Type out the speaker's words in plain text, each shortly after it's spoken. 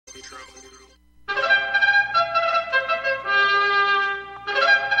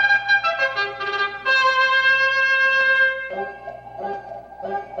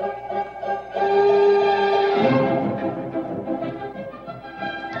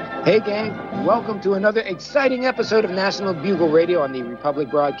Hey gang, welcome to another exciting episode of National Bugle Radio on the Republic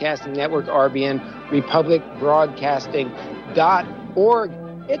Broadcasting Network, RBN, republicbroadcasting.org.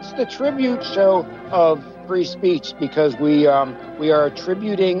 It's the tribute show of free speech because we are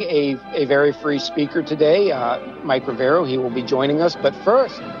tributing a very free speaker today, Mike Rivero. He will be joining us. But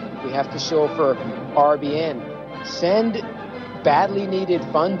first, we have to show for RBN. Send badly needed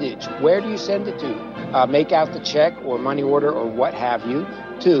fundage. Where do you send it to? Make out the check or money order or what have you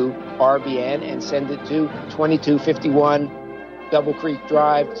to RBN and send it to 2251 Double Creek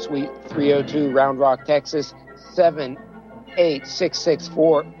Drive, Suite 302, Round Rock, Texas,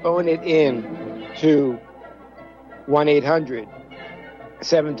 78664. Phone it in to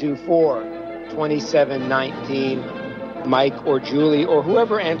 1-800-724-2719. Mike or Julie or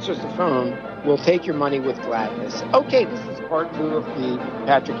whoever answers the phone will take your money with gladness. Okay, this is part 2 of the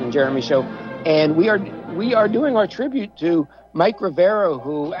Patrick and Jeremy show, and we are doing our tribute to Mike Rivero,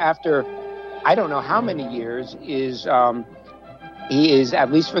 who, after I don't know how many years, is he is,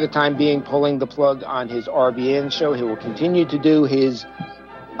 at least for the time being, pulling the plug on his RBN show. He will continue to do his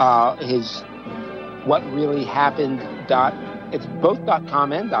What Really Happened. It's both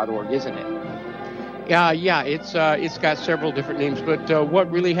 .com and .org, isn't it? Yeah, it's got several different names, but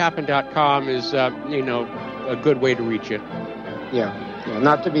whatreallyhappened.com is a good way to reach it. Yeah,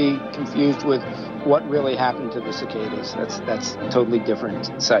 not to be confused with What Really Happened to the Cicadas. That's a totally different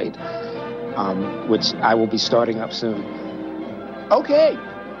site, which I will be starting up soon. Okay,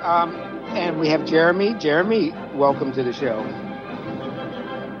 and we have Jeremy. Jeremy, welcome to the show.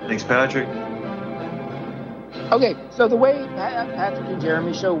 Thanks, Patrick. Okay, so the way Patrick and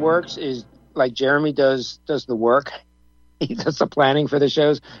Jeremy show works is like Jeremy does the work. He does the planning for the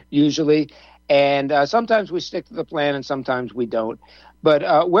shows usually, and sometimes we stick to the plan and sometimes we don't.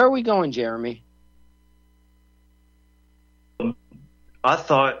 But where are we going, Jeremy? I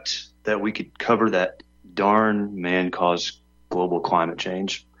thought that we could cover that darn man-caused global climate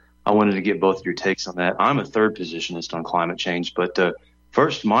change. I wanted to get both of your takes on that. I'm a third positionist on climate change, but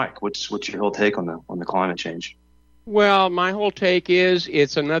first, Mike, what's your whole take on the climate change? Well, my whole take is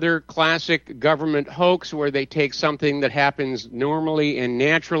it's another classic government hoax where they take something that happens normally and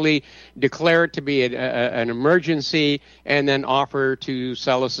naturally, declare it to be an emergency, and then offer to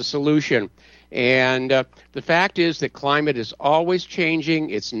sell us a solution. And the fact is that climate is always changing.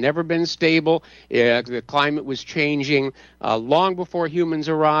 It's never been stable. The climate was changing long before humans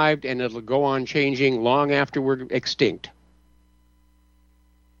arrived, and it'll go on changing long after we're extinct.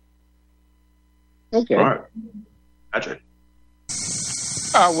 Okay. All right. Patrick.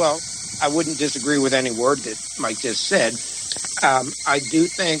 Well, I wouldn't disagree with any word that Mike just said. I do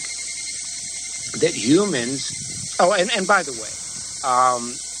think that humans. Oh, and by the way,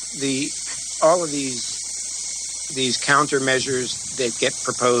 all of these countermeasures that get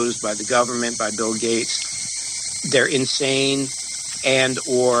proposed by the government, by Bill Gates, they're insane and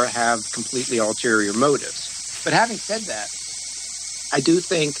or have completely ulterior motives. But having said that, I do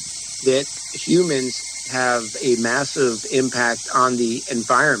think that humans have a massive impact on the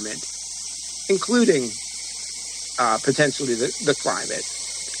environment, including potentially the climate,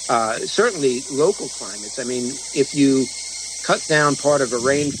 certainly local climates. I mean, if you cut down part of a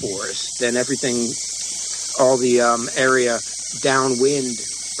rainforest, then everything, all the area downwind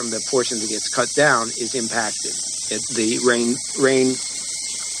from the portion that gets cut down is impacted. The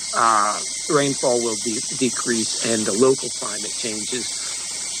rainfall will decrease and the local climate changes.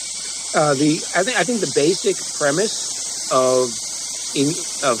 I think the basic premise of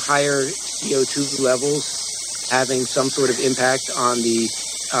higher CO2 levels having some sort of impact on the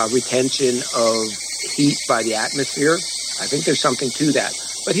retention of heat by the atmosphere, I think there's something to that.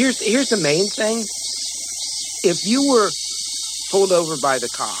 But here's the main thing. If you were pulled over by a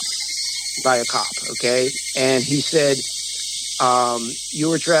cop, okay, and he said you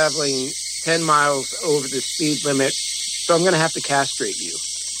were traveling 10 miles over the speed limit, so I'm going to have to castrate you.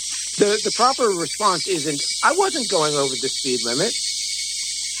 The proper response isn't, I wasn't going over the speed limit,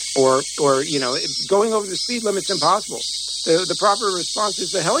 or going over the speed limit's impossible. The proper response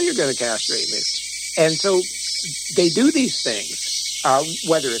is, the hell you're going to castrate me. And so they do these things,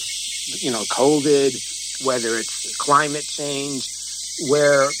 whether it's, COVID, whether it's climate change,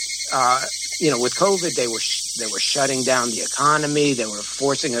 where, with COVID, they were shutting down the economy. They were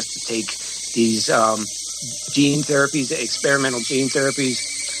forcing us to take these gene therapies, experimental gene therapies.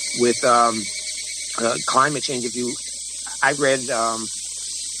 With climate change, I read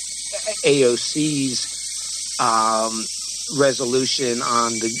AOC's resolution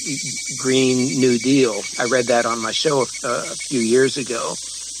on the Green New Deal. I read that on my show a few years ago.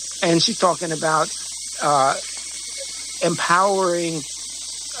 And she's talking about empowering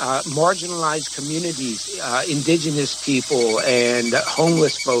marginalized communities, indigenous people and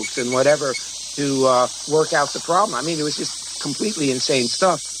homeless folks and whatever to work out the problem. I mean, it was just completely insane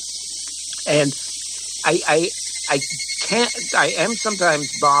stuff. And I am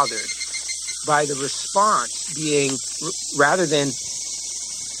sometimes bothered by the response being, rather than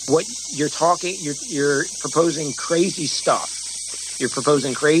what you're proposing crazy stuff. You're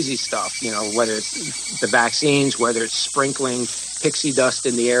proposing crazy stuff, whether it's the vaccines, whether it's sprinkling pixie dust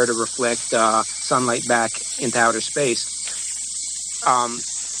in the air to reflect sunlight back into outer space.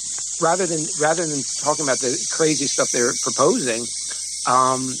 Rather than talking about the crazy stuff they're proposing,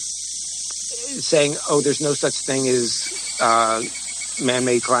 saying, "Oh, there's no such thing as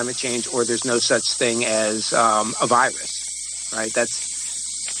man-made climate change," or "There's no such thing as a virus," right? That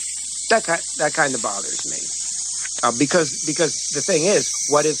kind of bothers me. Because the thing is,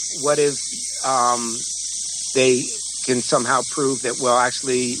 what if they can somehow prove that, well,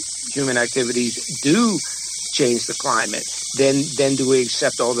 actually human activities do change the climate? Then do we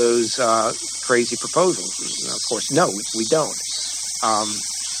accept all those crazy proposals? Of course, no, we don't.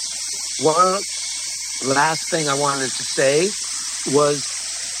 One last thing I wanted to say was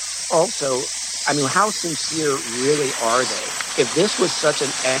also, I mean, how sincere really are they? If this was such an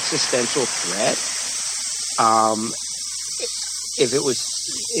existential threat,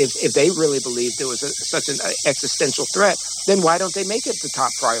 if they really believed it was such an existential threat, then why don't they make it the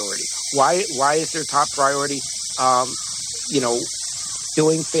top priority? Why is their top priority,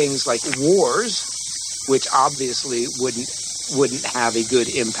 doing things like wars, which obviously wouldn't have a good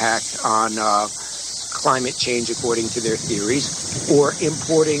impact on climate change according to their theories, or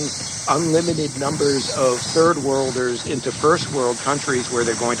importing unlimited numbers of third worlders into first world countries where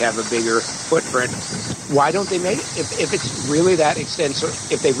they're going to have a bigger footprint? Why don't they make it? If it's really that extensive,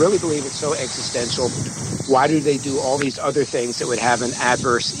 if they really believe it's so existential, why do they do all these other things that would have an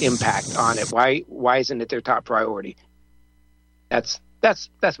adverse impact on it? Why isn't it their top priority? That's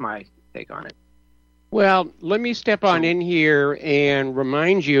my take on it. Well, let me step on in here and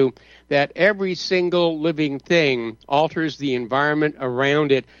remind you that every single living thing alters the environment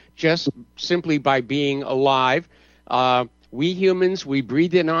around it just simply by being alive. We humans, we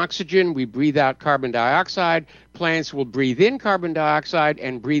breathe in oxygen, we breathe out carbon dioxide. Plants will breathe in carbon dioxide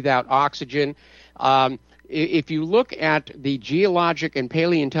and breathe out oxygen. If you look at the geologic and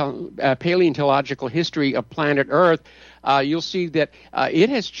paleontological history of planet Earth, you'll see that it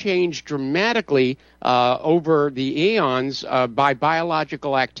has changed dramatically over the eons by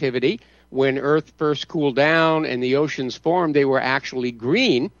biological activity. When Earth first cooled down and the oceans formed, they were actually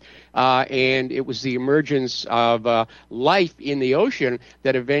green, and it was the emergence of life in the ocean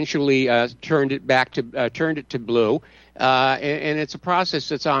that eventually turned it to blue. And it's a process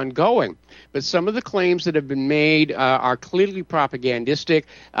that's ongoing. But some of the claims that have been made are clearly propagandistic.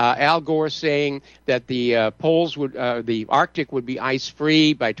 Al Gore saying that the the Arctic would be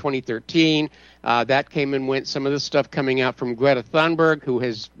ice-free by 2013. That came and went. Some of the stuff coming out from Greta Thunberg, who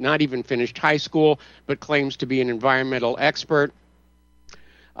has not even finished high school, but claims to be an environmental expert.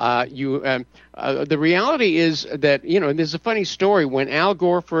 The reality is that, there's a funny story. When Al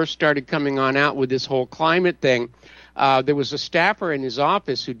Gore first started coming out with this whole climate thing, there was a staffer in his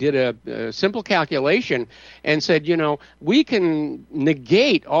office who did a simple calculation and said, we can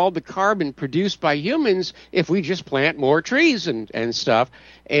negate all the carbon produced by humans if we just plant more trees and stuff.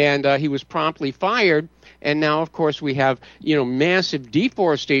 And he was promptly fired. And now, of course, we have, massive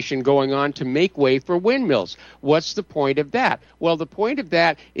deforestation going on to make way for windmills. What's the point of that? Well, the point of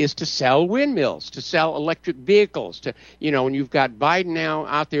that is to sell windmills, to sell electric vehicles, and you've got Biden now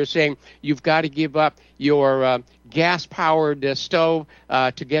out there saying you've got to give up your gas-powered stove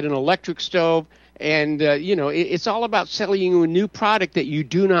to get an electric stove. And, it's all about selling you a new product that you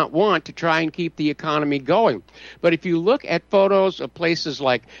do not want to try and keep the economy going. But if you look at photos of places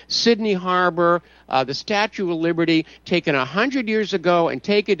like Sydney Harbor, the Statue of Liberty, taken 100 years ago and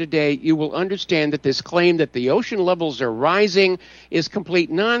taken today, you will understand that this claim that the ocean levels are rising is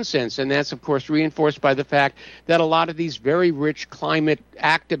complete nonsense. And that's, of course, reinforced by the fact that a lot of these very rich climate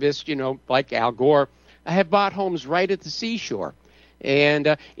activists, like Al Gore, have bought homes right at the seashore.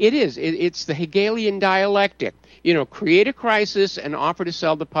 And it's the Hegelian dialectic, create a crisis and offer to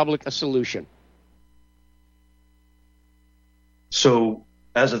sell the public a solution. So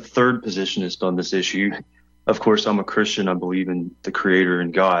as a third positionist on this issue, of course, I'm a Christian. I believe in the Creator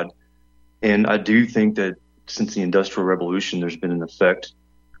and God. And I do think that since the Industrial Revolution, there's been an effect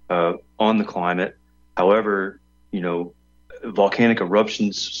on the climate. However, volcanic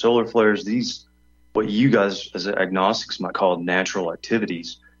eruptions, solar flares, these what you guys as agnostics might call natural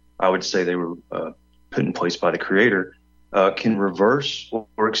activities, I would say they were put in place by the Creator, can reverse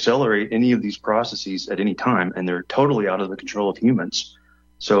or accelerate any of these processes at any time, and they're totally out of the control of humans.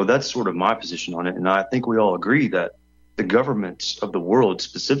 So that's sort of my position on it. And I think we all agree that the governments of the world,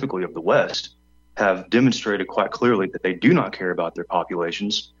 specifically of the West, have demonstrated quite clearly that they do not care about their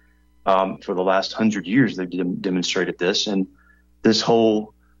populations. For the last 100 years, they've demonstrated this. And this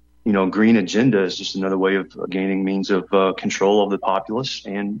whole, green agenda is just another way of gaining means of control of the populace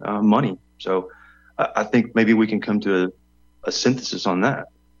and money. So I think maybe we can come to a synthesis on that.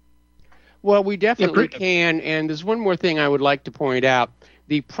 Well, we definitely can. And there's one more thing I would like to point out.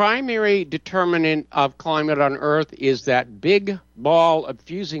 The primary determinant of climate on Earth is that big ball of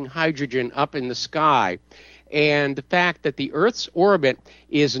fusing hydrogen up in the sky, and the fact that the Earth's orbit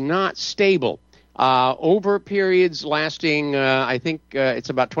is not stable. Over periods lasting, I think it's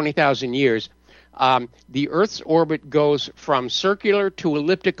about 20,000 years, the Earth's orbit goes from circular to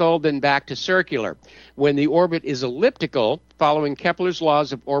elliptical, then back to circular. When the orbit is elliptical, following Kepler's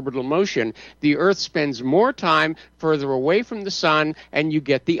laws of orbital motion, the Earth spends more time further away from the sun, and you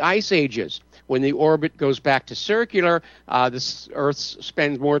get the ice ages. When the orbit goes back to circular, the Earth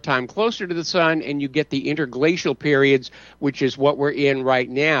spends more time closer to the sun, and you get the interglacial periods, which is what we're in right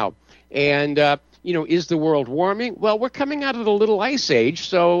now. And is the world warming? Well, we're coming out of the little ice age,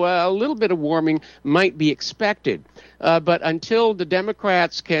 so a little bit of warming might be expected. But until the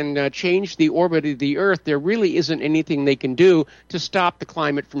Democrats can change the orbit of the Earth, there really isn't anything they can do to stop the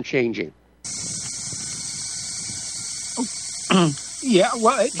climate from changing. Yeah,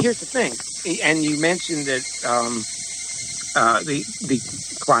 well, here's the thing. And you mentioned that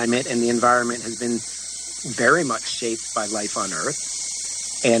the climate and the environment has been very much shaped by life on Earth.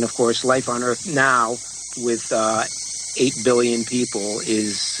 And, of course, life on Earth now with 8 billion people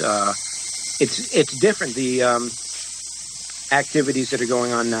is it's different. The activities that are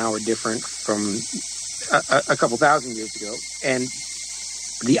going on now are different from a couple thousand years ago. And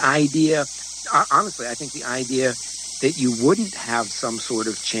the idea, honestly, I think the idea that you wouldn't have some sort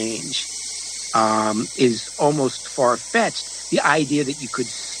of change is almost far-fetched. The idea that you could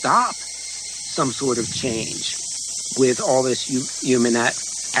stop some sort of change with all this human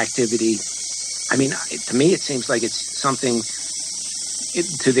activity. I mean, to me, it seems like it's something,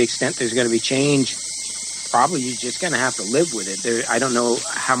 to the extent there's going to be change, probably you're just going to have to live with it. I don't know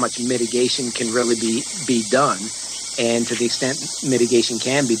how much mitigation can really be done. And to the extent mitigation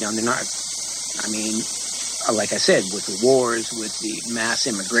can be done, they're not, like I said, with the wars, with the mass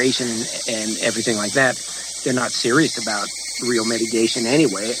immigration and everything like that, they're not serious about real mitigation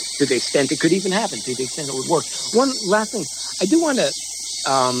anyway, to the extent it could even happen, to the extent it would work. One last thing, I do want to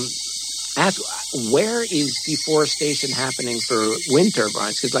ask, where is deforestation happening for wind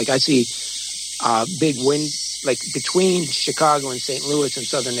turbines? Because, I see big wind, between Chicago and St. Louis and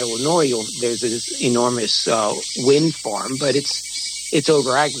southern Illinois, there's this enormous wind farm, but it's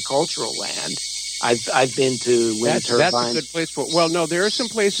over agricultural land. I've been to wind turbines. That's a good place for it. Well, no, there are some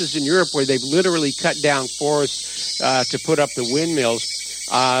places in Europe where they've literally cut down forests to put up the windmills.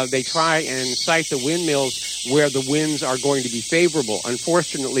 They try and site the windmills where the winds are going to be favorable.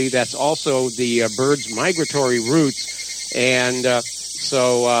 Unfortunately, that's also the birds' migratory routes, and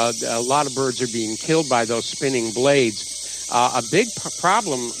so a lot of birds are being killed by those spinning blades. A big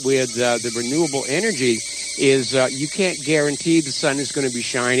problem with the renewable energy is you can't guarantee the sun is going to be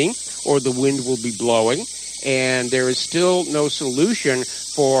shining or the wind will be blowing, and there is still no solution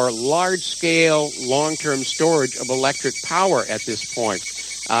for large-scale, long-term storage of electric power at this point.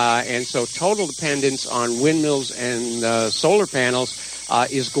 And so total dependence on windmills and solar panels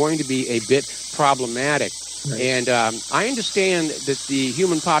is going to be a bit problematic. Right. And I understand that the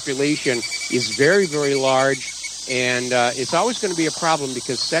human population is very, very large, and it's always going to be a problem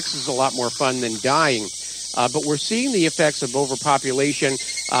because sex is a lot more fun than dying. But we're seeing the effects of overpopulation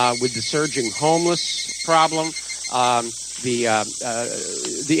with the surging homeless problem.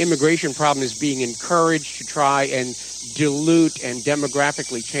 The immigration problem is being encouraged to try and dilute and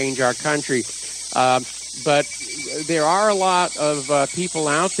demographically change our country. But there are a lot of people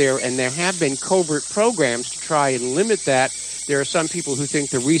out there, and there have been covert programs to try and limit that. There are some people who think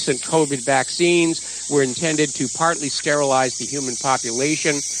the recent COVID vaccines were intended to partly sterilize the human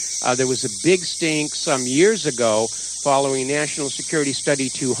population. There was a big stink some years ago following National Security Study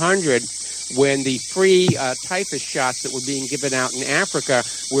 200 when the free typhus shots that were being given out in Africa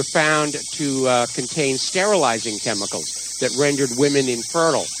were found to contain sterilizing chemicals that rendered women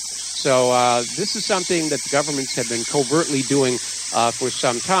infertile. So this is something that the governments have been covertly doing for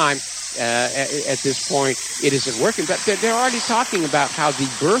some time. At this point, it isn't working. But they're already talking about how the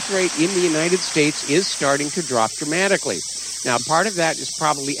birth rate in the United States is starting to drop dramatically. Now, part of that is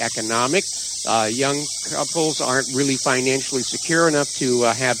probably economic. Young couples aren't really financially secure enough to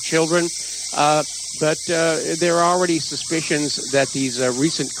have children. But there are already suspicions that these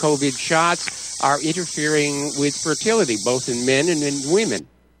recent COVID shots are interfering with fertility, both in men and in women.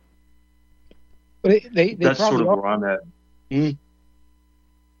 But they that's sort of where I'm at. Mm-hmm.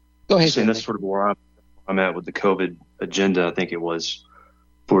 Go ahead. That's sort of where I'm at with the COVID agenda. I think it was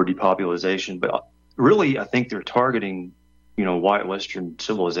for depopulation, but really, I think they're targeting, white Western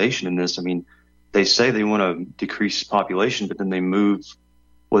civilization in this. I mean, they say they want to decrease population, but then they move,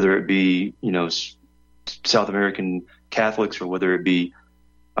 whether it be, South American Catholics or whether it be,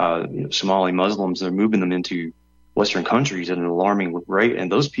 Somali Muslims, they're moving them into Western countries at an alarming rate,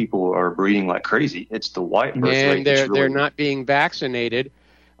 and those people are breeding like crazy. It's the white birth rate. And they're not being vaccinated.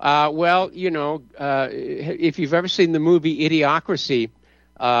 If you've ever seen the movie Idiocracy,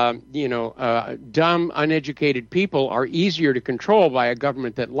 dumb, uneducated people are easier to control by a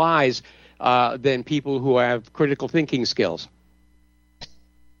government that lies than people who have critical thinking skills.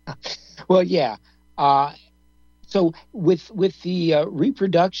 Well, yeah. So with the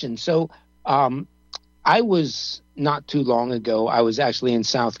reproduction, I was not too long ago, I was actually in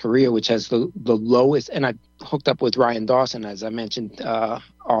South Korea, which has the lowest, and I hooked up with Ryan Dawson, as I mentioned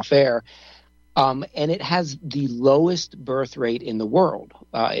off air, and it has the lowest birth rate in the world.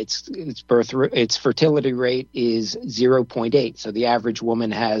 Its fertility rate is 0.8, so the average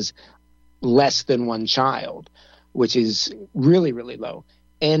woman has less than one child, which is really, really low.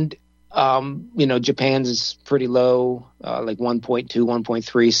 And Japan's is pretty low, like 1.2,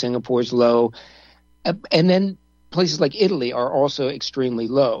 1.3. Singapore's low. And then places like Italy are also extremely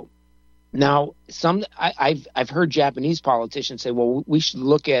low. Now, I've heard Japanese politicians say, well, we should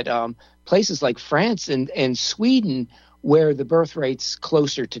look at places like France and Sweden, where the birth rate's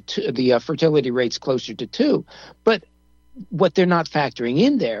closer to 2, the fertility rate's closer to 2. But what they're not factoring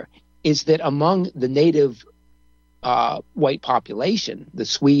in there is that among the native white population, the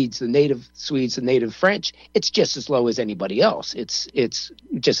Swedes, the native French, it's just as low as anybody else. It's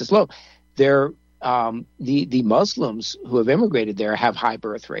just as low. They're the Muslims who have immigrated there have high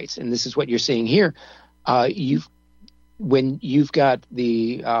birth rates, and this is what you're seeing here. When you've got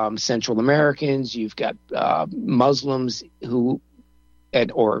the Central Americans, you've got Muslims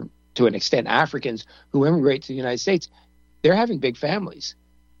or to an extent Africans who immigrate to the United States, they're having big families.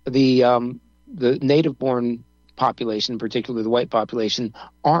 The native-born population, particularly the white population,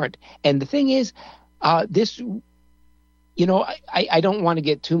 aren't. And the thing is, this. I don't want to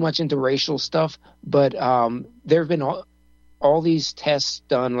get too much into racial stuff, but there have been all these tests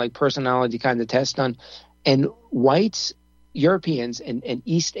done, like personality kind of tests done, and whites, Europeans, and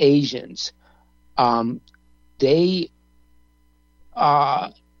East Asians, they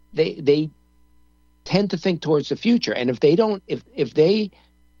tend to think towards the future, and if they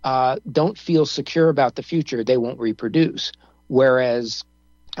don't feel secure about the future, they won't reproduce. Whereas,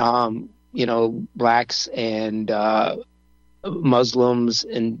 blacks and Muslims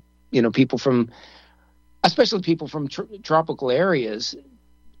and especially people from tropical areas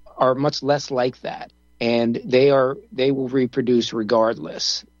are much less like that, and they will reproduce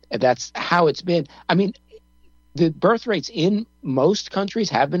regardless. And that's how it's been. I mean, the birth rates in most countries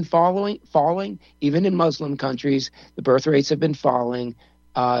have been falling. Even in Muslim countries, the birth rates have been falling.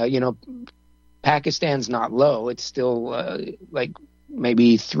 Pakistan's not low; it's still like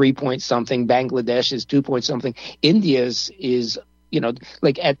maybe 3 point something. Bangladesh is 2 point something. India's is,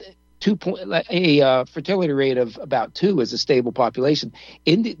 like at 2 point, a fertility rate of about 2 is a stable population.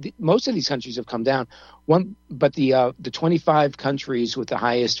 Most of these countries have come down. But the 25 countries with the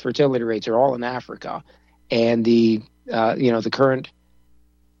highest fertility rates are all in Africa, and the current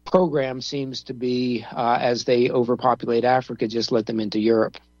program seems to be as they overpopulate Africa, just let them into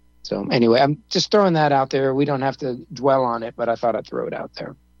Europe. So anyway, I'm just throwing that out there. We don't have to dwell on it, but I thought I'd throw it out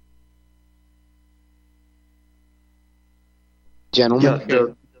there. Gentlemen? Yeah,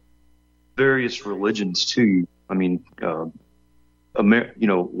 the various religions, too. I mean,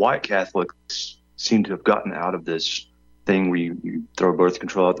 white Catholics seem to have gotten out of this thing where you throw birth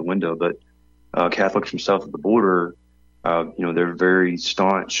control out the window, but Catholics from south of the border, they're very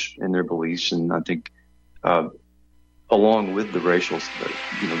staunch in their beliefs, and I think along with the racial,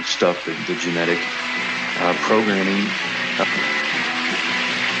 stuff, the genetic programming. There's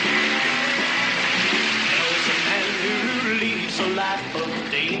a man who leads a life of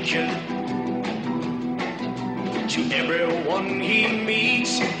danger. To everyone he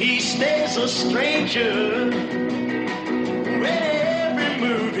meets, he stays a stranger. With every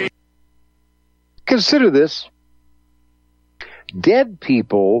move. Consider this. Dead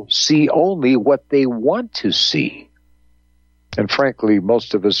people see only what they want to see. And frankly,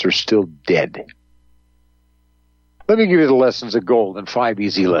 most of us are still dead. Let me give you the lessons of gold in 5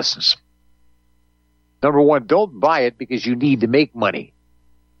 easy lessons. Number 1, don't buy it because you need to make money.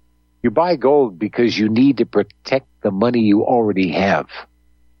 You buy gold because you need to protect the money you already have.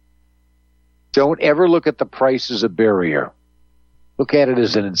 Don't ever look at the price as a barrier. Look at it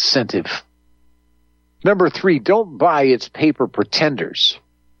as an incentive. Number 3, don't buy its paper pretenders.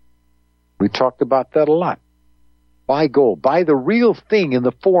 We talked about that a lot. Buy gold. Buy the real thing in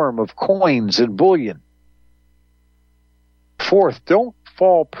the form of coins and bullion. 4th, don't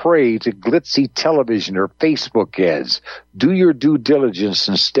fall prey to glitzy television or Facebook ads. Do your due diligence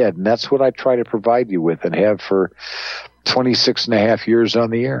instead, and that's what I try to provide you with and have for 26 and a half years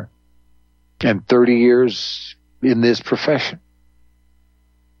on the air and 30 years in this profession.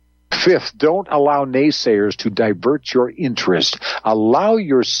 5th, don't allow naysayers to divert your interest. Allow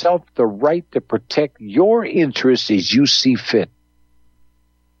yourself the right to protect your interests as you see fit.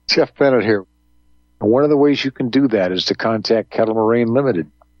 Jeff Bennett here. And one of the ways you can do that is to contact Kettle Moraine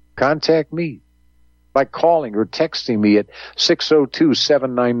Limited. Contact me by calling or texting me at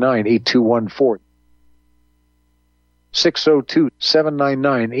 602-799-8214.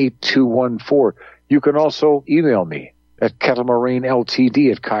 602-799-8214. You can also email me at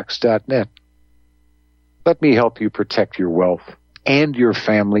kettlemaraineltd@cox.net. Let me help you protect your wealth and your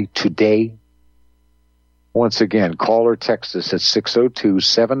family today. Once again, call or text us at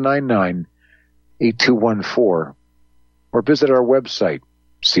 602-799-8214 or visit our website,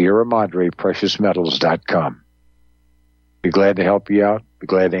 SierraMadrePreciousMetals.com. Be glad to help you out. Be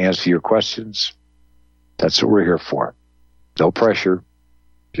glad to answer your questions. That's what we're here for. No pressure,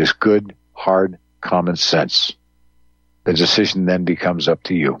 just good, hard, common sense. The decision then becomes up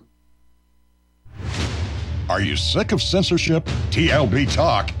to you. Are you sick of censorship? TLB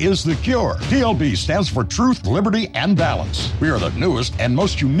Talk is the cure. TLB stands for Truth, Liberty, and Balance. We are the newest and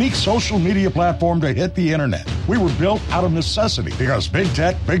most unique social media platform to hit the internet. We were built out of necessity because Big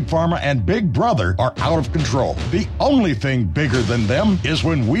Tech, Big Pharma, and Big Brother are out of control. The only thing bigger than them is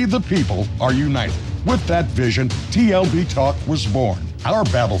when we, the people, are united. With that vision, TLB Talk was born. Our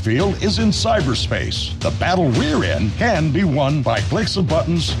battlefield is in cyberspace. The battle we're in can be won by clicks of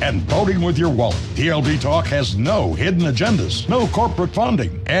buttons and voting with your wallet. TLB Talk has no hidden agendas, no corporate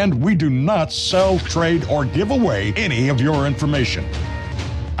funding, and we do not sell, trade, or give away any of your information.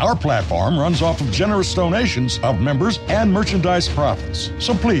 Our platform runs off of generous donations of members and merchandise profits.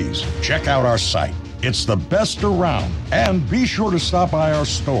 So please, check out our site. It's the best around. And be sure to stop by our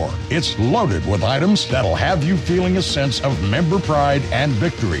store. It's loaded with items that'll have you feeling a sense of member pride and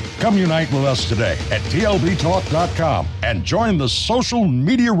victory. Come unite with us today at tlbtalk.com and join the social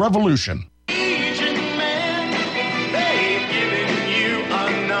media revolution. Agent man, they've given you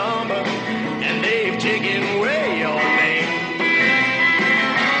a number and they've taken away your name.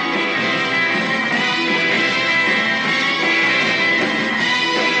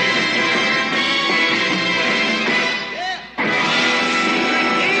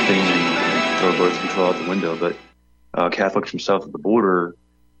 Throw birth control out the window, but Catholics from south of the border,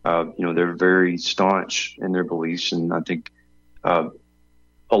 they're very staunch in their beliefs, and I think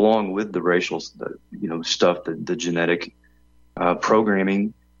along with the racial, stuff, the genetic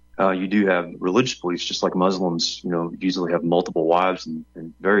programming, you do have religious beliefs, just like Muslims, usually have multiple wives and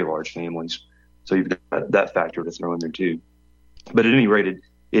very large families, so you've got that factor to throw in there too. But at any rate,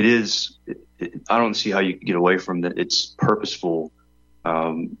 I don't see how you can get away from that. It's purposeful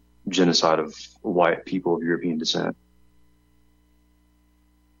genocide of white people of European descent.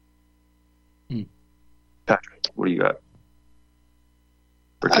 Patrick, what do you got?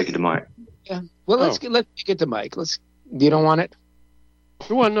 Or take it to Mike. Yeah. Well, let's get to Mike. You don't want it?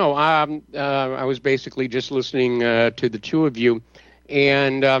 Well, no. I was basically just listening to the two of you,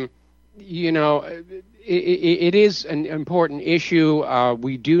 and it is an important issue.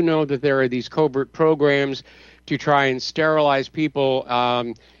 We do know that there are these covert programs to try and sterilize people.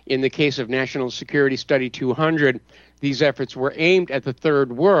 In the case of National Security Study 200, these efforts were aimed at the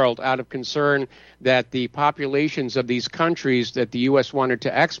third world out of concern that the populations of these countries that the U.S. wanted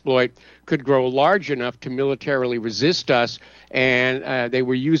to exploit could grow large enough to militarily resist us, and they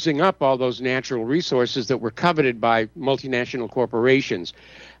were using up all those natural resources that were coveted by multinational corporations.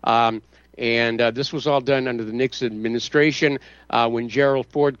 And this was all done under the Nixon administration. When Gerald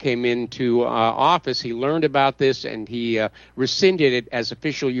Ford came into office, he learned about this and he rescinded it as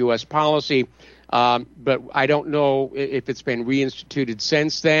official U.S. policy. But I don't know if it's been reinstituted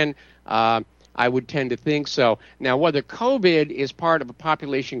since then. I would tend to think so. Now, whether COVID is part of a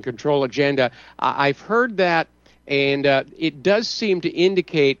population control agenda, I've heard that, and it does seem to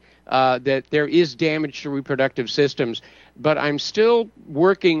indicate that there is damage to reproductive systems. But I'm still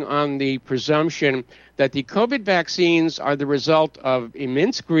working on the presumption that the COVID vaccines are the result of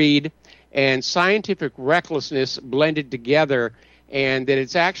immense greed and scientific recklessness blended together, and that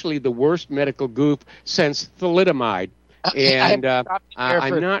it's actually the worst medical goof since thalidomide. And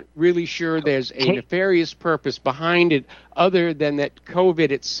I'm not really sure there's a nefarious purpose behind it other than that COVID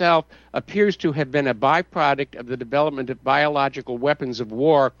itself appears to have been a byproduct of the development of biological weapons of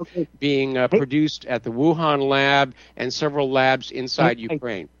war being produced at the Wuhan lab and several labs inside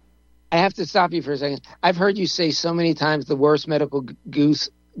Ukraine. I have to stop you for a second. I've heard you say so many times the worst medical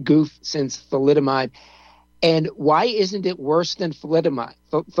goof since thalidomide. And why isn't it worse than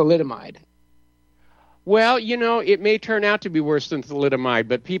thalidomide? Well, it may turn out to be worse than thalidomide,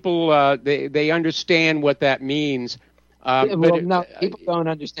 but people, they understand what that means. People don't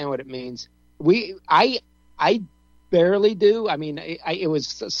understand what it means. I barely do. I mean, it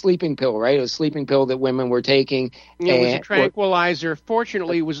was a sleeping pill, right? It was a sleeping pill that women were taking. It was a tranquilizer.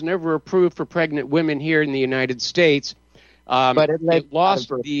 Fortunately, it was never approved for pregnant women here in the United States. But it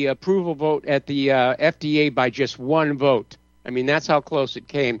lost the approval vote at the FDA by just one vote. I mean, that's how close it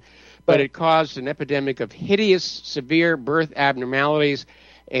came. But it caused an epidemic of hideous, severe birth abnormalities,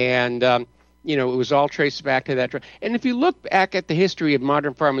 and it was all traced back to that drug. And if you look back at the history of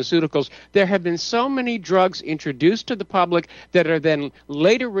modern pharmaceuticals, there have been so many drugs introduced to the public that are then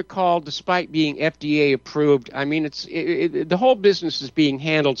later recalled despite being FDA approved. I mean, the whole business is being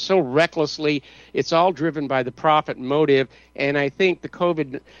handled so recklessly. It's all driven by the profit motive, and I think the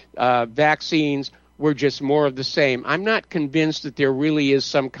COVID vaccines were just more of the same. I'm not convinced that there really is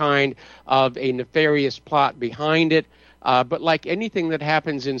some kind of a nefarious plot behind it, but like anything that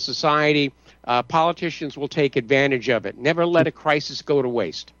happens in society, politicians will take advantage of it. Never let a crisis go to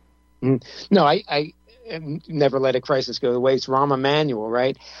waste. No, I never let a crisis go to waste. Rahm Emanuel,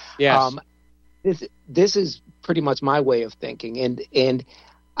 right? Yes. This is pretty much my way of thinking, and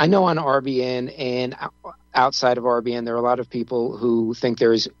I know on RBN and outside of RBN, there are a lot of people who think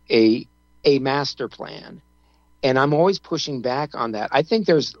there's a master plan, and I'm always pushing back on that. I think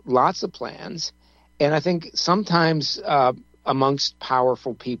there's lots of plans, and I think sometimes amongst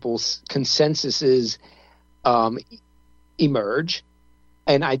powerful people, consensuses emerge,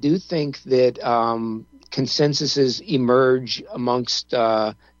 and I do think that consensuses emerge amongst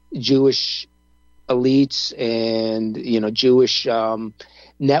Jewish elites and Jewish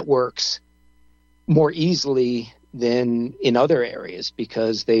networks more easily than in other areas,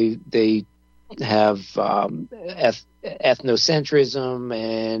 because they have ethnocentrism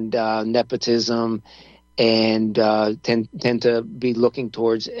and nepotism, and tend to be looking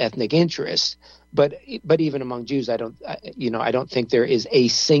towards ethnic interests. But even among Jews, I don't think there is a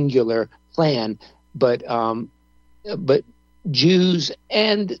singular plan. But Jews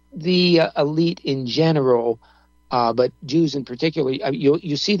and the elite in general, but Jews in particular,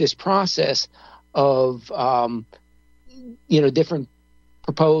 you see this process of different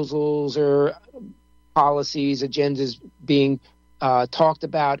proposals or policies, agendas being talked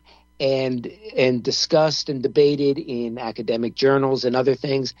about and discussed and debated in academic journals and other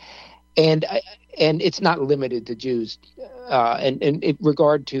things, and it's not limited to Jews. And in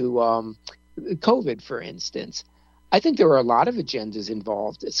regard to COVID, for instance, I think there are a lot of agendas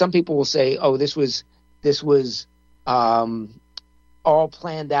involved. Some people will say, "Oh, this was all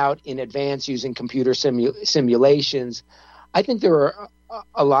planned out in advance using computer simulations." I think there are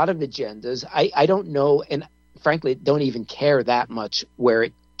a lot of agendas. I don't know, and frankly, don't even care that much where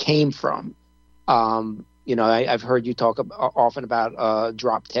it came from. I've heard you talk often about a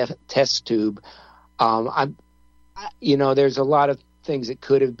drop test tube. There's a lot of things it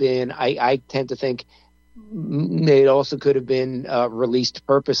could have been. I tend to think it also could have been released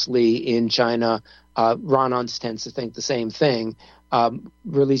purposely in China. Ron Unz tends to think the same thing.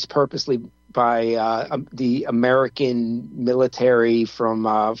 Released purposely by the American military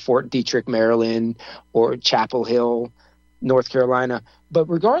from Fort Detrick, Maryland, or Chapel Hill, North Carolina. But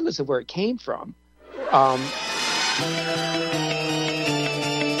regardless of where it came from,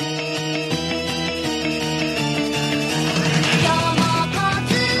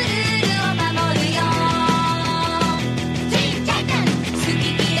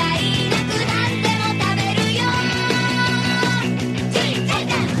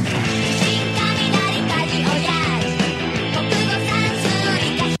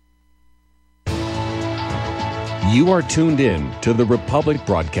 You are tuned in to the Republic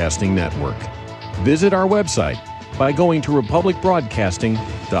Broadcasting Network. Visit our website by going to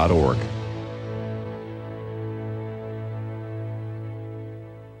republicbroadcasting.org.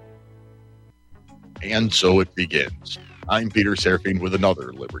 And so it begins. I'm Peter Serafine with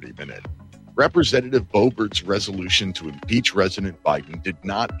another Liberty Minute. Representative Boebert's resolution to impeach President Biden did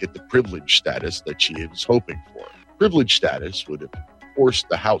not get the privilege status that she was hoping for. Privilege status would have forced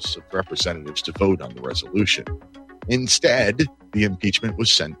the House of Representatives to vote on the resolution. Instead, the impeachment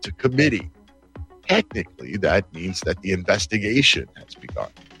was sent to committee. Technically, that means that the investigation has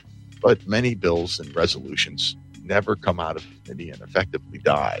begun. But many bills and resolutions never come out of committee and effectively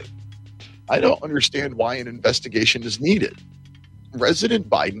die. I don't understand why an investigation is needed. President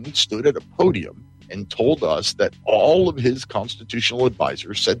Biden stood at a podium and told us that all of his constitutional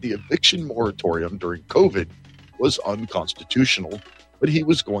advisors said the eviction moratorium during COVID was unconstitutional, but he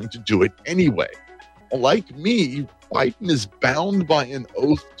was going to do it anyway. Like me, Biden is bound by an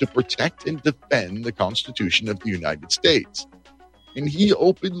oath to protect and defend the Constitution of the United States. And he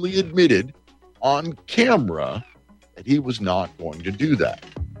openly admitted on camera that he was not going to do that.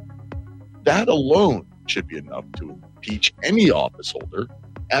 That alone should be enough to impeach any office holder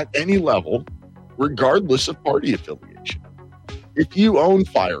at any level, regardless of party affiliation. If you own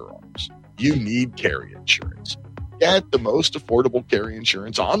firearms, you need carry insurance. Get the most affordable carry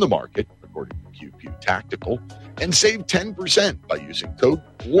insurance on the market, according to QQ Tactical, and save 10% by using code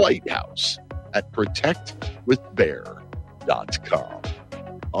LIGHTHOUSE at protectwithbear.com.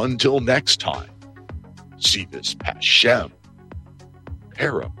 Until next time, Civis Pacem,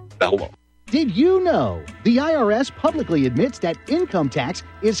 Parabellum. Did you know the IRS publicly admits that income tax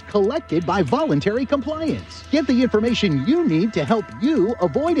is collected by voluntary compliance? Get the information you need to help you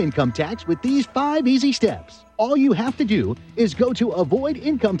avoid income tax with these 5 easy steps. All you have to do is go to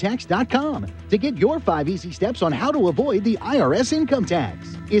avoidincometax.com to get your 5 easy steps on how to avoid the IRS income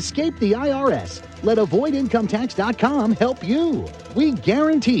tax. Escape the IRS. Let avoidincometax.com help you. We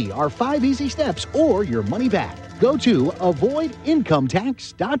guarantee our 5 easy steps or your money back. Go to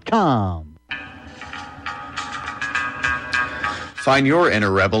avoidincometax.com. Find your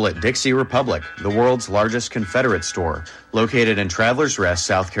inner rebel at Dixie Republic, the world's largest Confederate store, located in Travelers Rest,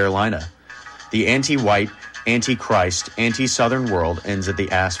 South Carolina. The anti-white, anti-Christ, anti-Southern world ends at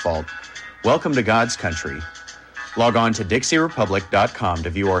the asphalt. Welcome to God's country. Log on to DixieRepublic.com to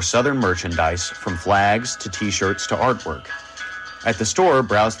view our Southern merchandise, from flags to T-shirts to artwork. At the store,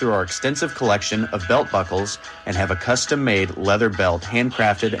 browse through our extensive collection of belt buckles and have a custom-made leather belt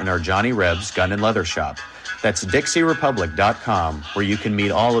handcrafted in our Johnny Rebs Gun and Leather Shop. That's DixieRepublic.com, where you can meet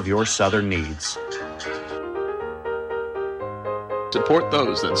all of your Southern needs. Support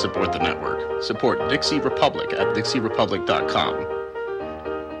those that support the network. Support Dixie Republic at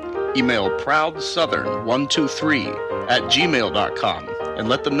DixieRepublic.com. Email ProudSouthern123@gmail.com and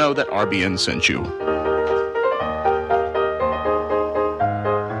let them know that RBN sent you.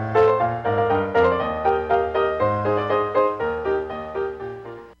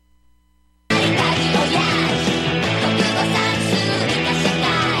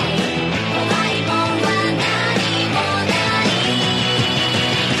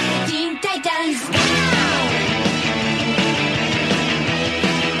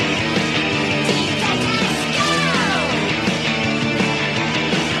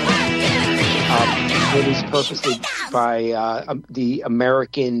 Purposely by the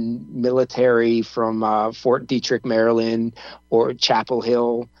American military from Fort Detrick, Maryland, or Chapel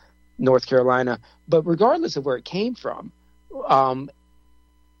Hill, North Carolina. But regardless of where it came from,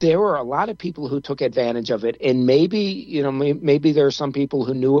 there were a lot of people who took advantage of it. And maybe there are some people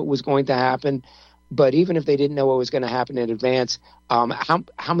who knew it was going to happen. But even if they didn't know what was going to happen in advance,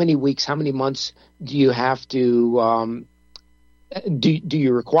 how many weeks, how many months do you have to do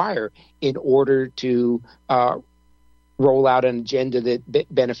you require in order to roll out an agenda that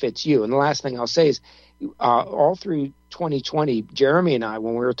benefits you? And the last thing I'll say is, all through 2020, Jeremy and I,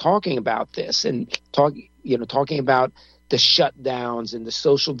 when we were talking about this and talking about the shutdowns and the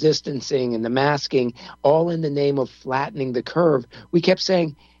social distancing and the masking, all in the name of flattening the curve, we kept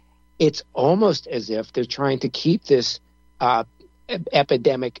saying it's almost as if they're trying to keep this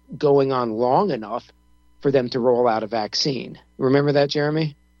epidemic going on long enough for them to roll out a vaccine. Remember that,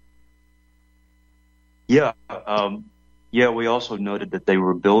 Jeremy? Yeah. We also noted that they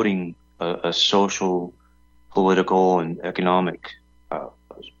were building a social, political, and economic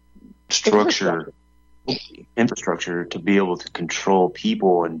infrastructure to be able to control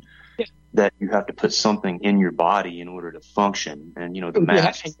people, and that you have to put something in your body in order to function. And, the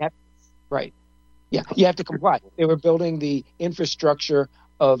mask. Right. Yeah, you have to comply. They were building the infrastructure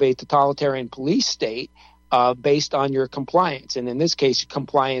of a totalitarian police state based on your compliance. And in this case,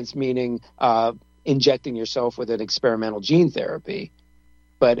 compliance meaning injecting yourself with an experimental gene therapy.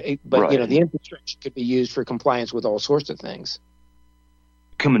 But right. The infrastructure could be used for compliance with all sorts of things.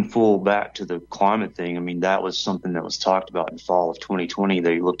 coming full back to the climate thing, I mean, that was something that was talked about in fall of 2020.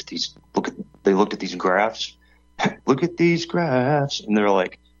 They looked at these graphs, look at these graphs, and they're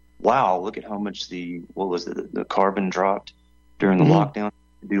like, wow, look at how much the carbon dropped during the lockdown.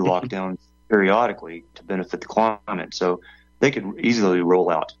 They do lockdowns periodically to benefit the climate. So they could easily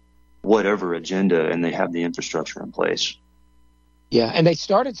roll out whatever agenda, and they have the infrastructure in place. Yeah, and they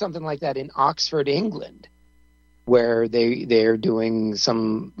started something like that in Oxford, England, where they're doing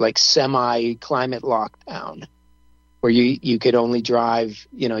some like semi-climate lockdown, where you could only drive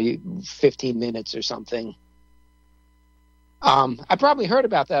 15 minutes or something. I probably heard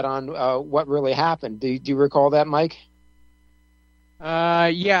about that on What Really Happened. Do you recall that, Mike?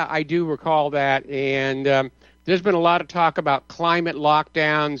 Yeah, I do recall that. And there's been a lot of talk about climate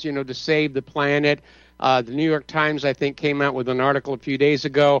lockdowns, to save the planet. The New York Times, I think, came out with an article a few days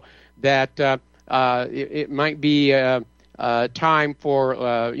ago that it might be time for,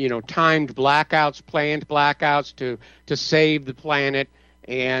 timed blackouts, planned blackouts to save the planet,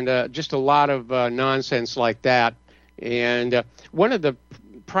 and just a lot of nonsense like that. And one of the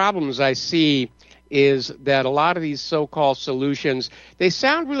problems I see is that a lot of these so-called solutions, they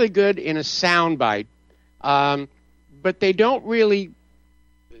sound really good in a soundbite, but they don't really,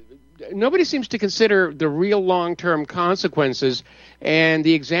 nobody seems to consider the real long-term consequences. And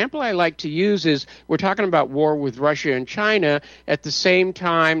the example I like to use is we're talking about war with Russia and China. At the same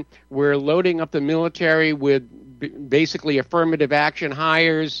time, we're loading up the military with basically affirmative action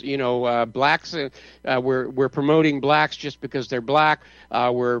hires, blacks. We're promoting blacks just because they're black.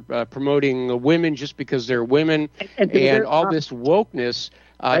 We're promoting women just because they're women. And all this wokeness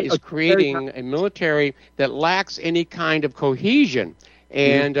is creating a military that lacks any kind of cohesion.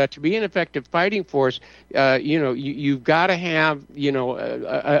 And to be an effective fighting force, you've got to have,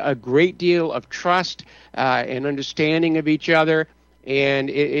 a great deal of trust and understanding of each other. And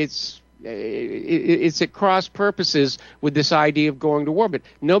it's at cross purposes with this idea of going to war, but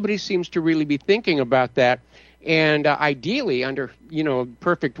nobody seems to really be thinking about that. And ideally, under a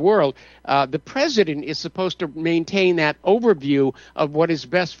perfect world, the president is supposed to maintain that overview of what is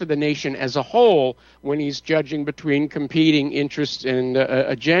best for the nation as a whole when he's judging between competing interests and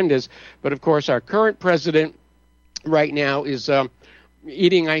agendas. But of course, our current president right now is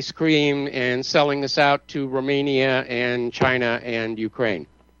eating ice cream and selling us out to Romania and China and Ukraine.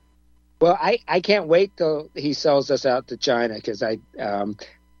 Well, I can't wait till he sells us out to China, because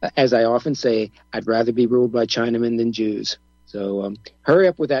as I often say, I'd rather be ruled by Chinamen than Jews. So hurry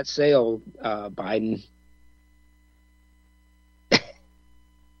up with that sale, Biden.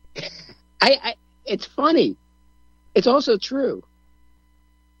 It's funny. It's also true.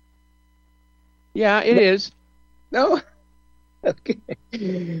 Yeah, it is. No? Okay.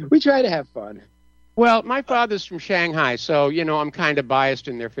 We try to have fun. Well, my father's from Shanghai, so, I'm kind of biased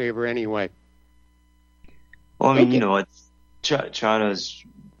in their favor anyway. Well, I mean, China's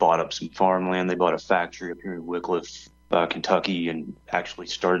bought up some farmland. They bought a factory up here in Wickliffe, Kentucky, and actually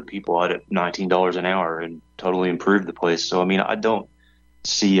started people out at $19 an hour and totally improved the place. So, I mean, I don't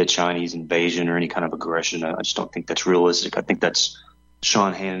see a Chinese invasion or any kind of aggression. I just don't think that's realistic. I think that's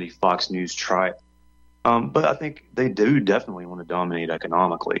Sean Hannity, Fox News tripe. But I think they do definitely want to dominate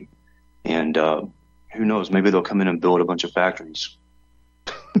economically. And who knows? Maybe they'll come in and build a bunch of factories.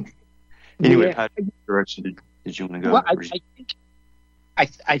 Anyway, Pat, what direction did you want to go? Well,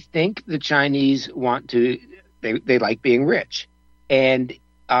 I think the Chinese want to. They like being rich, and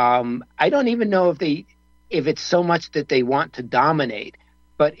I don't even know if it's so much that they want to dominate.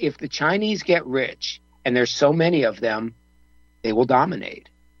 But if the Chinese get rich, and there's so many of them, they will dominate.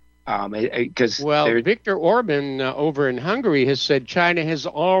 Viktor Orban over in Hungary has said China has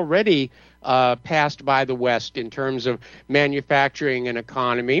already passed by the West in terms of manufacturing and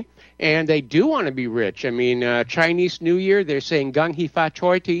economy, and they do want to be rich. I mean, Chinese New Year, they're saying "Gung He Fa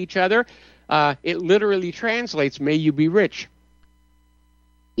Choi" to each other. It literally translates, "May you be rich."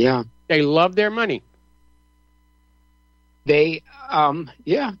 Yeah, they love their money. They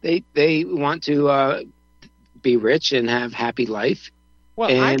want to be rich and have happy life.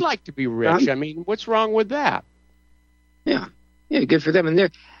 Well, I'd like to be rich. I mean, what's wrong with that? Yeah, good for them.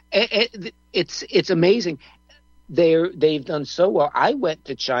 And it's amazing. They've done so well. I went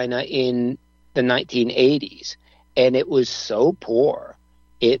to China in the 1980s, and it was so poor.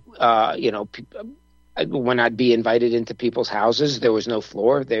 When I'd be invited into people's houses, there was no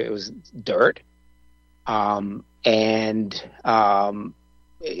floor. It was dirt, and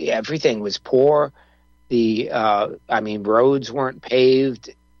everything was poor. Roads weren't paved.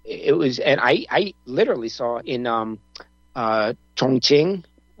 It was, and I literally saw in Chongqing,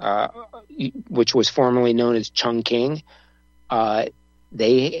 which was formerly known as Chongqing,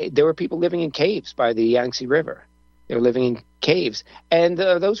 there were people living in caves by the Yangtze River. They were living in caves, and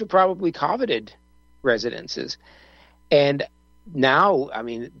those were probably coveted residences. And now, I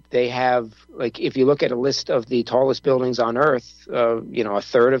mean, they have, like, if you look at a list of the tallest buildings on Earth, a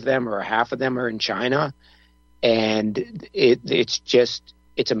third of them or half of them are in China, and it's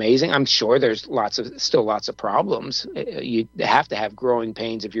amazing. I'm sure there's still lots of problems. You have to have growing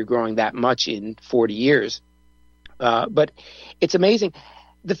pains if you're growing that much in 40 years. But it's amazing.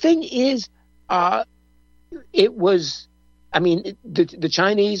 The thing is, the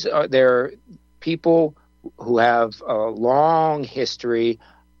Chinese they're people who have a long history.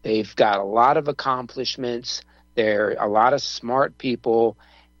 They've got a lot of accomplishments. They're a lot of smart people,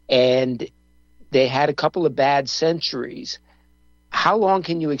 and they had a couple of bad centuries. How long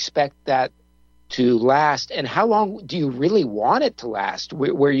can you expect that to last? And how long do you really want it to last?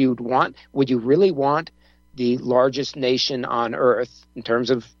 Would you really want the largest nation on Earth in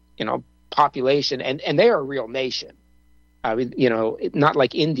terms of, population? And they are a real nation. I mean, not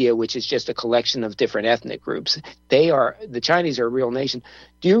like India, which is just a collection of different ethnic groups. The Chinese are a real nation.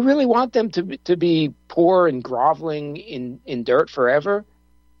 Do you really want them to be poor and groveling in dirt forever?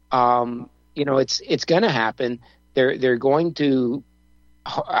 It's going to happen. They're going to,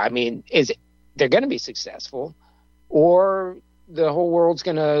 they're going to be successful, or the whole world's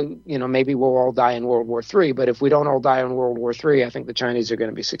going to, maybe we'll all die in World War III. But if we don't all die in World War III, I think the Chinese are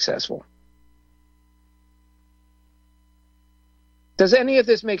going to be successful. Does any of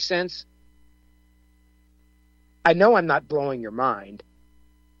this make sense? I know I'm not blowing your mind.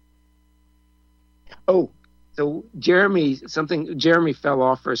 Oh, so Jeremy fell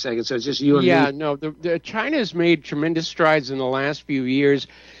off for a second, so it's just you and me. Yeah, no, China's made tremendous strides in the last few years,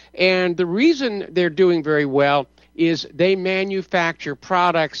 and the reason they're doing very well is they manufacture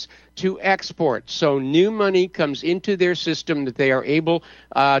products to export. So new money comes into their system that they are able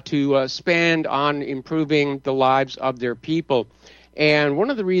to spend on improving the lives of their people. And one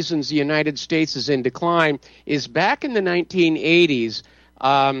of the reasons the United States is in decline is back in the 1980s,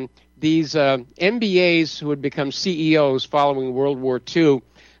 these MBAs who had become CEOs following World War II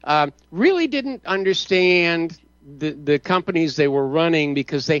really didn't understand the companies they were running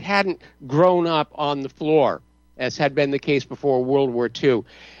because they hadn't grown up on the floor, as had been the case before World War II.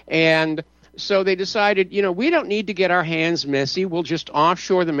 And so they decided, we don't need to get our hands messy. We'll just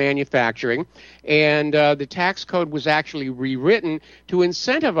offshore the manufacturing. And the tax code was actually rewritten to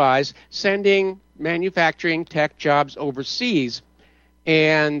incentivize sending manufacturing tech jobs overseas.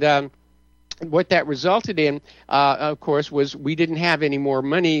 And what that resulted in, of course, was we didn't have any more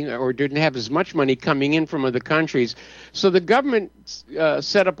money, or didn't have as much money coming in from other countries. So the government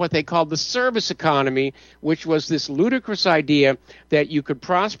set up what they called the service economy, which was this ludicrous idea that you could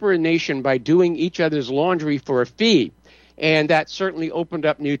prosper a nation by doing each other's laundry for a fee. And that certainly opened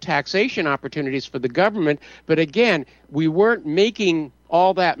up new taxation opportunities for the government. But again, we weren't making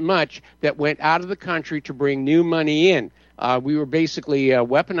all that much that went out of the country to bring new money in. We were basically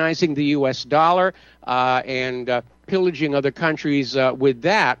weaponizing the U.S. dollar and pillaging other countries with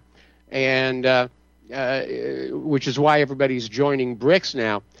that, and which is why everybody's joining BRICS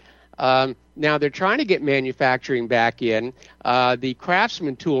now. Now they're trying to get manufacturing back in. The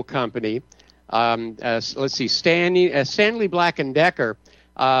Craftsman Tool Company, Stanley Black & Decker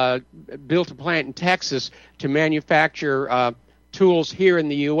built a plant in Texas to manufacture tools here in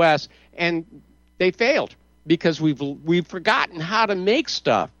the U.S., and they failed, because we've forgotten how to make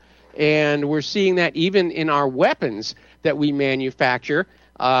stuff. And we're seeing that even in our weapons that we manufacture,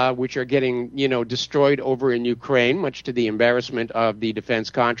 which are getting, destroyed over in Ukraine, much to the embarrassment of the defense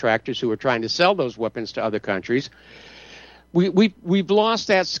contractors who are trying to sell those weapons to other countries. We've lost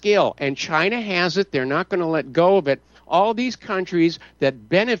that skill, and China has it. They're not going to let go of it. All these countries that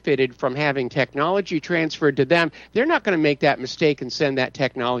benefited from having technology transferred to them, they're not going to make that mistake and send that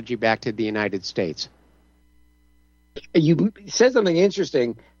technology back to the United States. You said something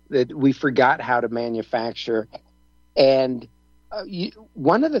interesting, that we forgot how to manufacture. And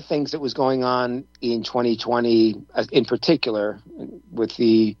one of the things that was going on in 2020, in particular, with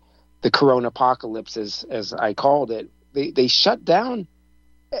the corona apocalypse, as I called it, they shut down.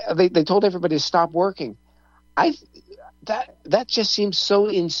 They told everybody to stop working. That just seems so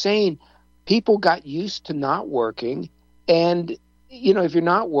insane. People got used to not working, and if you're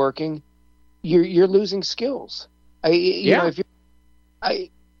not working, you're losing skills. My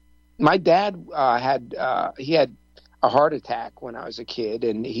dad had a heart attack when I was a kid,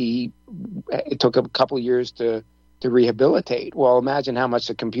 and it took a couple of years to rehabilitate. Well, imagine how much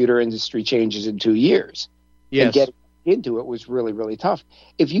the computer industry changes in 2 years. Yes. And getting into it was really, really tough.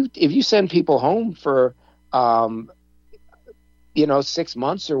 If you send people home for 6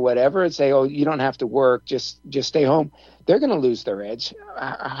 months or whatever and say, oh, you don't have to work, just stay home, they're going to lose their edge.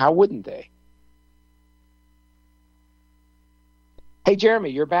 How wouldn't they? Hey, Jeremy,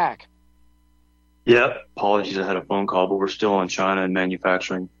 you're back. Yeah, apologies, I had a phone call, but we're still on China and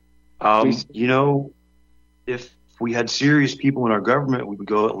manufacturing. If we had serious people in our government, we would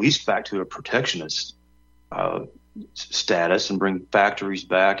go at least back to a protectionist status and bring factories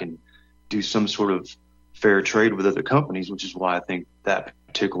back and do some sort of fair trade with other companies, which is why I think that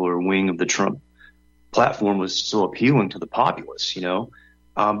particular wing of the Trump platform was so appealing to the populace,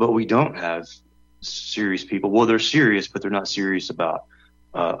 but we don't have serious people. Well, they're serious, but they're not serious about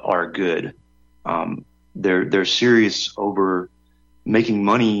our good. They're serious over making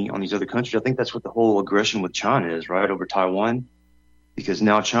money on these other countries. I think that's what the whole aggression with China is, right, over Taiwan, because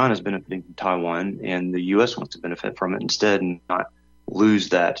now China's benefiting from Taiwan and the U.S. wants to benefit from it instead and not lose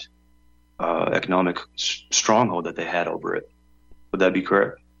that economic stronghold that they had over it. Would that be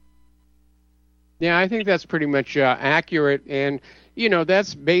correct? Yeah, I think that's pretty much accurate. And,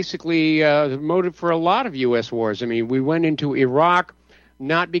 that's basically the motive for a lot of U.S. wars. I mean, we went into Iraq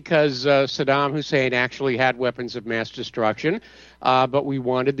not because Saddam Hussein actually had weapons of mass destruction, but we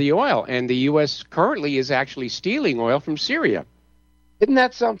wanted the oil. And the U.S. currently is actually stealing oil from Syria. Isn't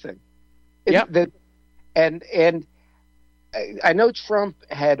that something? Yeah. And I know Trump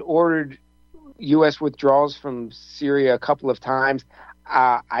had ordered U.S. withdrawals from Syria a couple of times.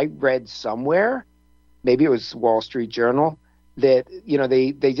 I read somewhere, maybe it was Wall Street Journal, that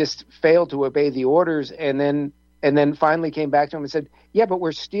they just failed to obey the orders, and then finally came back to him and said, "Yeah, but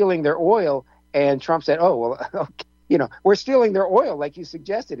we're stealing their oil." And Trump said, "Oh, well, we're stealing their oil, like you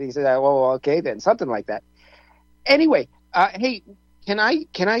suggested." And he said, "Oh, okay, then," something like that. Anyway, hey, can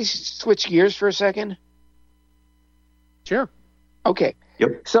I switch gears for a second? Sure. Okay.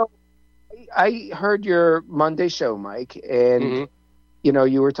 Yep. So I heard your Monday show, Mike, and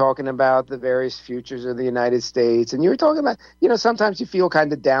you were talking about the various futures of the United States, and you were talking about, sometimes you feel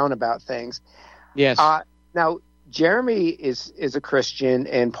kind of down about things. Yes. Now, Jeremy is a Christian,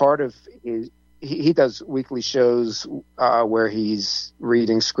 and part of he does weekly shows where he's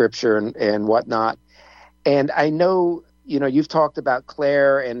reading scripture and whatnot. And I know, you've talked about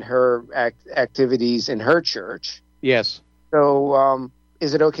Claire and her activities in her church. Yes. So,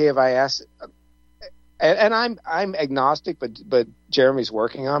 is it okay if I ask? And I'm agnostic, but Jeremy's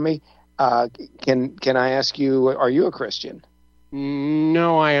working on me. Can I ask you? Are you a Christian?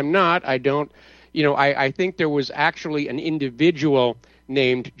 No, I am not. I don't. I think there was actually an individual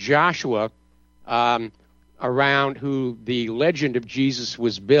named Joshua around who the legend of Jesus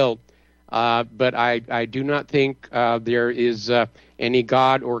was built. But I do not think there is any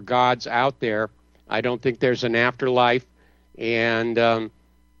God or gods out there. I don't think there's an afterlife, and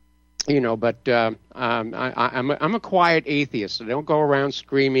but I'm a quiet atheist. I don't go around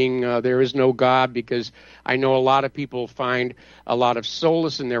screaming there is no God, because I know a lot of people find a lot of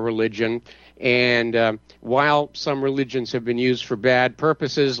solace in their religion. And while some religions have been used for bad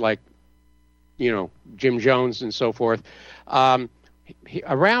purposes, like Jim Jones and so forth,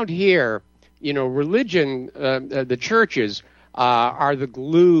 around here, religion, the churches are the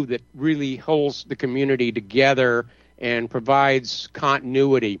glue that really holds the community together and provides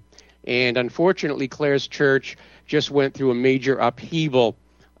continuity. And unfortunately, Claire's church just went through a major upheaval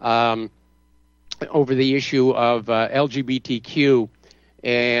over the issue of LGBTQ.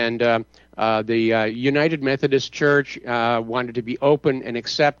 And the United Methodist Church wanted to be open and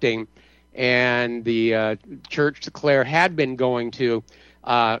accepting, and the church that Claire had been going to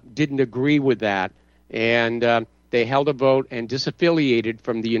didn't agree with that. And they held a vote and disaffiliated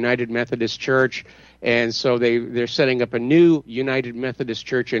from the United Methodist Church. And so they're setting up a new United Methodist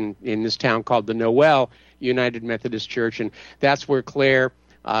Church in this town called the Noel United Methodist Church, and that's where Claire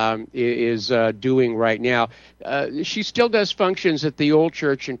is doing right now. She still does functions at the old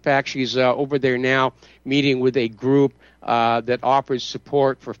church. In fact, she's over there now meeting with a group that offers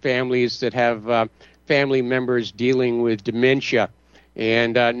support for families that have family members dealing with dementia.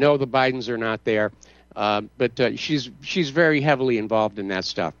 And no, the Bidens are not there, but she's very heavily involved in that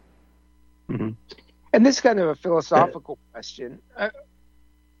stuff. Mm-hmm. And this is kind of a philosophical question.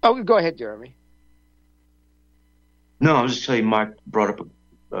 Go ahead, Jeremy. No, I was just saying Mike brought up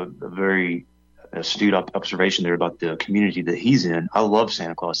a very astute observation there about the community that he's in. I love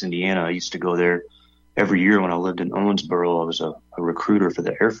Santa Claus, Indiana. I used to go there every year when I lived in Owensboro. I was a recruiter for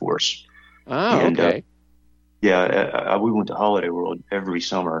the Air Force. Oh, and, okay. We went to Holiday World every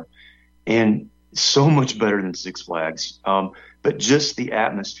summer, and so much better than Six Flags. But just the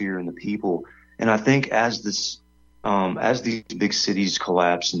atmosphere and the people. And I think as these big cities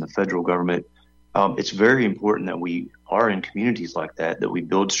collapse and the federal government it's very important that we are in communities like that we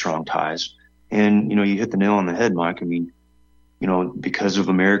build strong ties. And, you know, you hit the nail on the head, Mike. I mean, you know, because of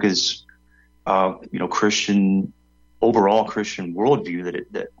America's, overall Christian worldview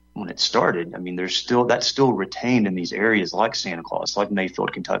that when it started, I mean, that's still retained in these areas like Santa Claus, like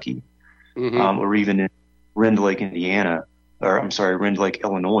Mayfield, Kentucky, or even in Rend Lake,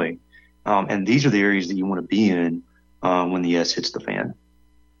 Illinois. And these are the areas that you want to be in when the S hits the fan.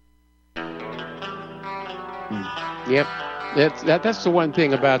 Yep, that's the one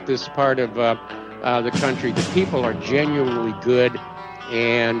thing about this part of the country. The people are genuinely good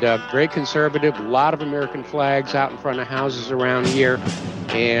and very conservative. A lot of American flags out in front of houses around here,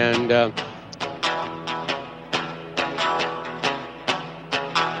 and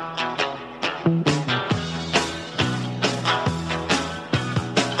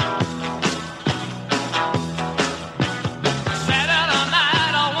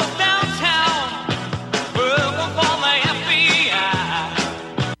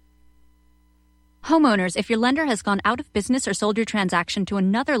Homeowners, if your lender has gone out of business or sold your transaction to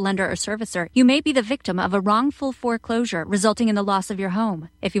another lender or servicer, you may be the victim of a wrongful foreclosure, resulting in the loss of your home.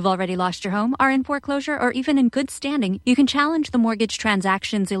 If you've already lost your home, are in foreclosure, or even in good standing, you can challenge the mortgage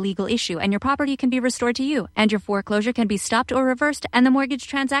transaction's illegal issue, and your property can be restored to you, and your foreclosure can be stopped or reversed, and the mortgage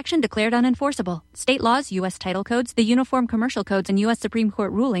transaction declared unenforceable. State laws, U.S. title codes, the Uniform Commercial Codes, and U.S. Supreme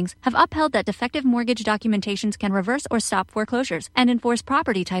Court rulings have upheld that defective mortgage documentations can reverse or stop foreclosures and enforce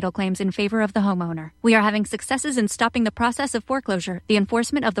property title claims in favor of the homeowner. We are having successes in stopping the process of foreclosure, the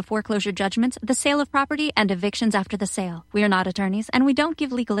enforcement of the foreclosure judgments, the sale of property, and evictions after the sale. We are not attorneys, and we don't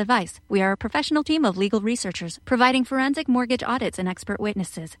give legal advice. We are a professional team of legal researchers, providing forensic mortgage audits and expert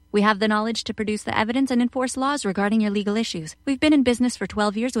witnesses. We have the knowledge to produce the evidence and enforce laws regarding your legal issues. We've been in business for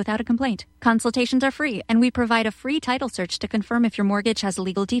 12 years without a complaint. Consultations are free, and we provide a free title search to confirm if your mortgage has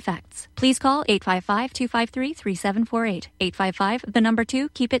legal defects. Please call 855-253-3748. 855, 2,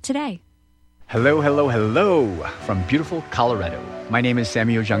 keep it today. Hello from beautiful Colorado. My name is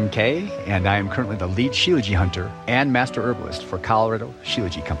Samuel Jung Kei, and I am currently the lead Shilajit hunter and master herbalist for Colorado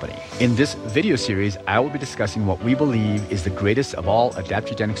Shilajit Company. In this video series, I will be discussing what we believe is the greatest of all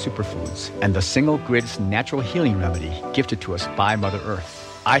adaptogenic superfoods and the single greatest natural healing remedy gifted to us by Mother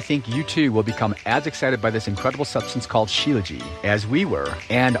Earth. I think you too will become as excited by this incredible substance called Shilajit as we were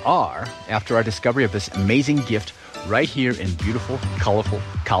and are after our discovery of this amazing gift right here in beautiful, colorful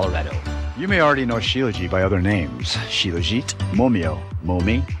Colorado. You may already know Shilajit by other names: Shilajit, Momio,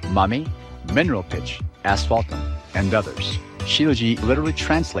 Momi, Mami, Mineral Pitch, Asphaltum, and others. Shilajit literally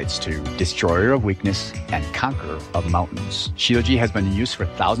translates to destroyer of weakness and conqueror of mountains. Shilajit has been in use for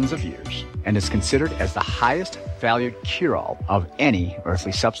thousands of years and is considered as the highest valued cure-all of any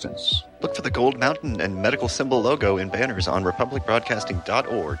earthly substance. Look for the gold mountain and medical symbol logo in banners on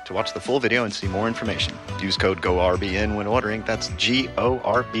republicbroadcasting.org to watch the full video and see more information. Use code GORBN when ordering. That's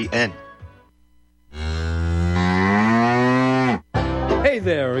GORBN. Hey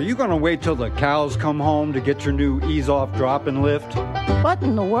there, are you going to wait till the cows come home to get your new ease-off drop-and lift? What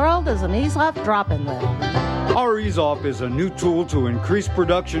in the world is an ease-off drop-and lift? Our ease-off is a new tool to increase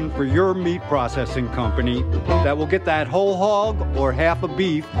production for your meat processing company that will get that whole hog or half a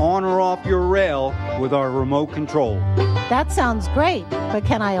beef on or off your rail with our remote control. That sounds great, but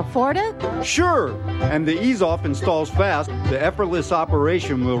can I afford it? Sure, and the ease-off installs fast. The effortless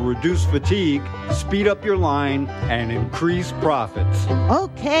operation will reduce fatigue, speed up your line, and increase profits.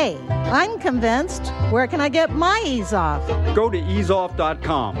 Okay, I'm convinced. Where can I get my ease-off? Go to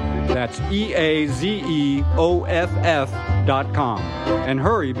easeoff.com. That's EAZEOFF.com. And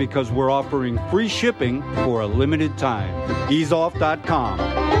hurry, because we're offering free shipping for a limited time.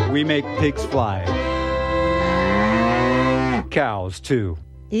 Easeoff.com. We make pigs fly. Cows, too.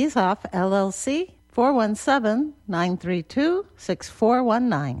 Easeoff, LLC,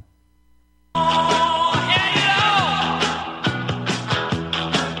 417-932-6419.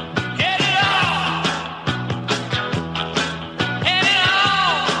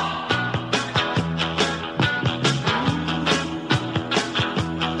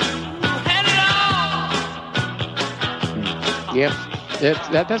 Yep,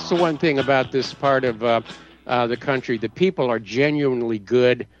 that's the one thing about this part of the country. The people are genuinely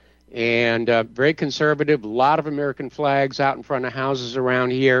good and very conservative. A lot of American flags out in front of houses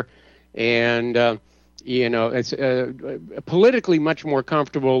around here, and it's politically much more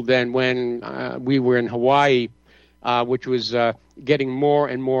comfortable than when we were in Hawaii, which was getting more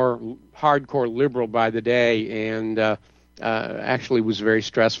and more hardcore liberal by the day, and actually was very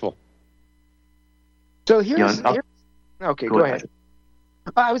stressful. So here's okay, go ahead.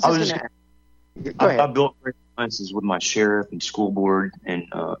 I was just going to ask. Go ahead. I built alliances with my sheriff and school board and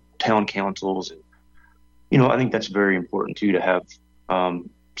town councils. And, I think that's very important, too, to have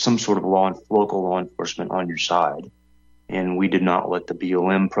some sort of local law enforcement on your side. And we did not let the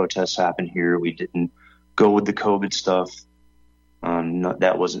BLM protests happen here. We didn't go with the COVID stuff.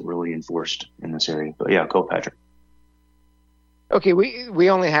 That wasn't really enforced in this area. But, yeah, go, Patrick. Okay, we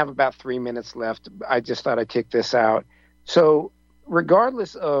only have about 3 minutes left. I just thought I'd take this out. So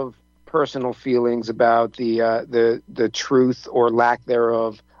regardless of personal feelings about the truth or lack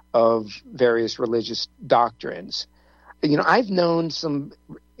thereof of various religious doctrines, I've known some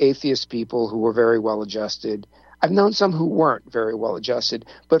atheist people who were very well adjusted. I've known some who weren't very well adjusted.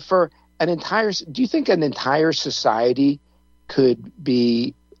 But for do you think an entire society could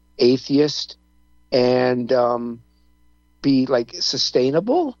be atheist and be like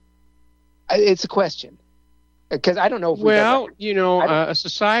sustainable? It's a question, because I don't know if a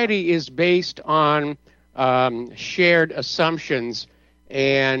society is based on shared assumptions,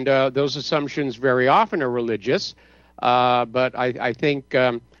 and those assumptions very often are religious, but I think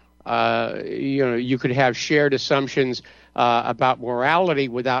you could have shared assumptions about morality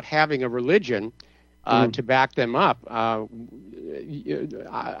without having a religion to back them up.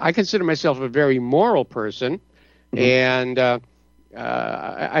 I consider myself a very moral person. And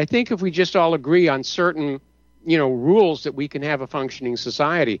I think if we just all agree on certain, rules, that we can have a functioning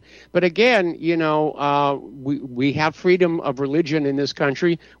society. But again, we have freedom of religion in this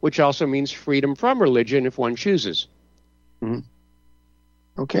country, which also means freedom from religion if one chooses. Mm-hmm.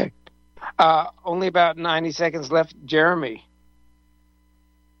 Okay. Only about 90 seconds left. Jeremy.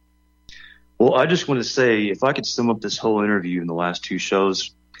 Well, I just want to say, if I could sum up this whole interview in the last two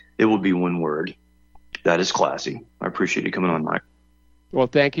shows, it would be one word. That is classy. I appreciate you coming on, Mike. Well,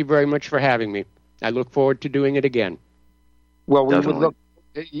 thank you very much for having me. I look forward to doing it again. Well, we would look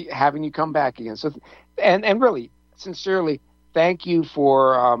having you come back again. So, and really, sincerely, thank you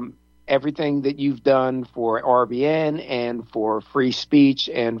for everything that you've done for RBN and for free speech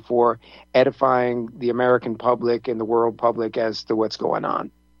and for edifying the American public and the world public as to what's going on,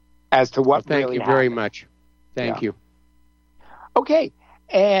 as to what really happened. Thank you very much. Thank you. Okay.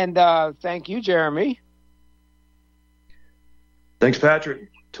 And thank you, Jeremy. Thanks,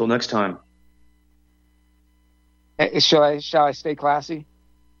 Patrick. Till next time. Shall I stay classy?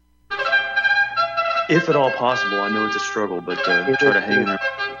 If at all possible. I know it's a struggle, but try to hang in there.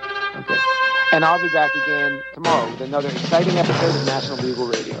 Okay. And I'll be back again tomorrow with another exciting episode of National Bugle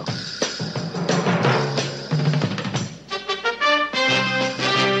Radio.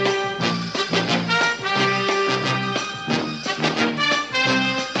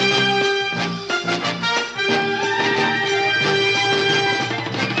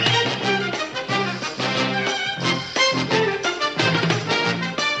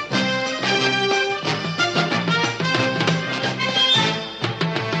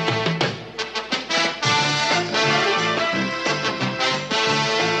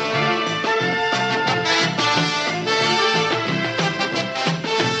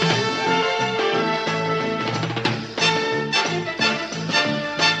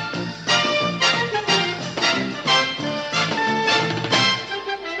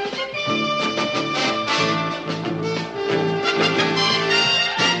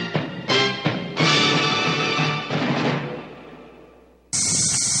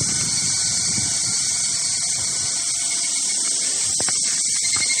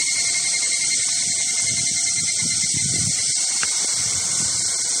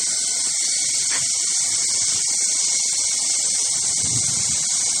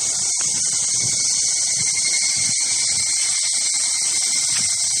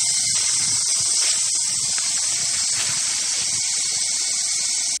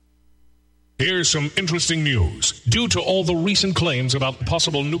 Here's some interesting news. Due to all the recent claims about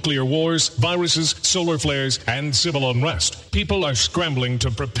possible nuclear wars, viruses, solar flares, and civil unrest, people are scrambling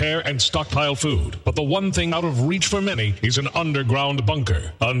to prepare and stockpile food. But the one thing out of reach for many is an underground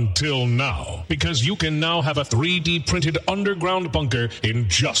bunker. Until now. Because you can now have a 3D printed underground bunker in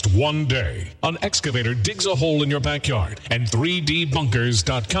just one day. An excavator digs a hole in your backyard, and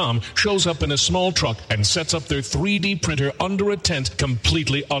 3dbunkers.com shows up in a small truck and sets up their 3D printer under a tent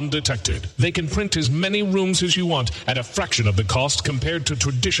completely undetected. They can print as many rooms as you want at a fraction of the cost compared to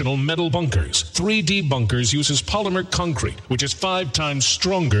traditional metal bunkers. 3D Bunkers uses polymer concrete, which is 5 times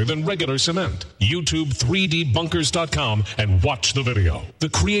stronger than regular cement. YouTube 3dbunkers.com and watch the video. The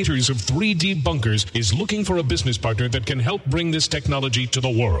creators of 3D Bunkers is looking for a business partner that can help bring this technology to the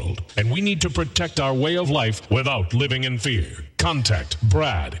world. And we need to protect our way of life without living in fear. Contact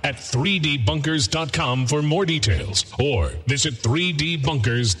Brad at 3dbunkers.com for more details or visit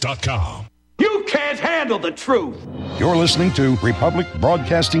 3dbunkers.com. You can't handle the truth. You're listening to Republic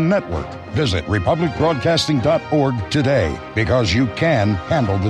Broadcasting Network. Visit republicbroadcasting.org today because you can handle the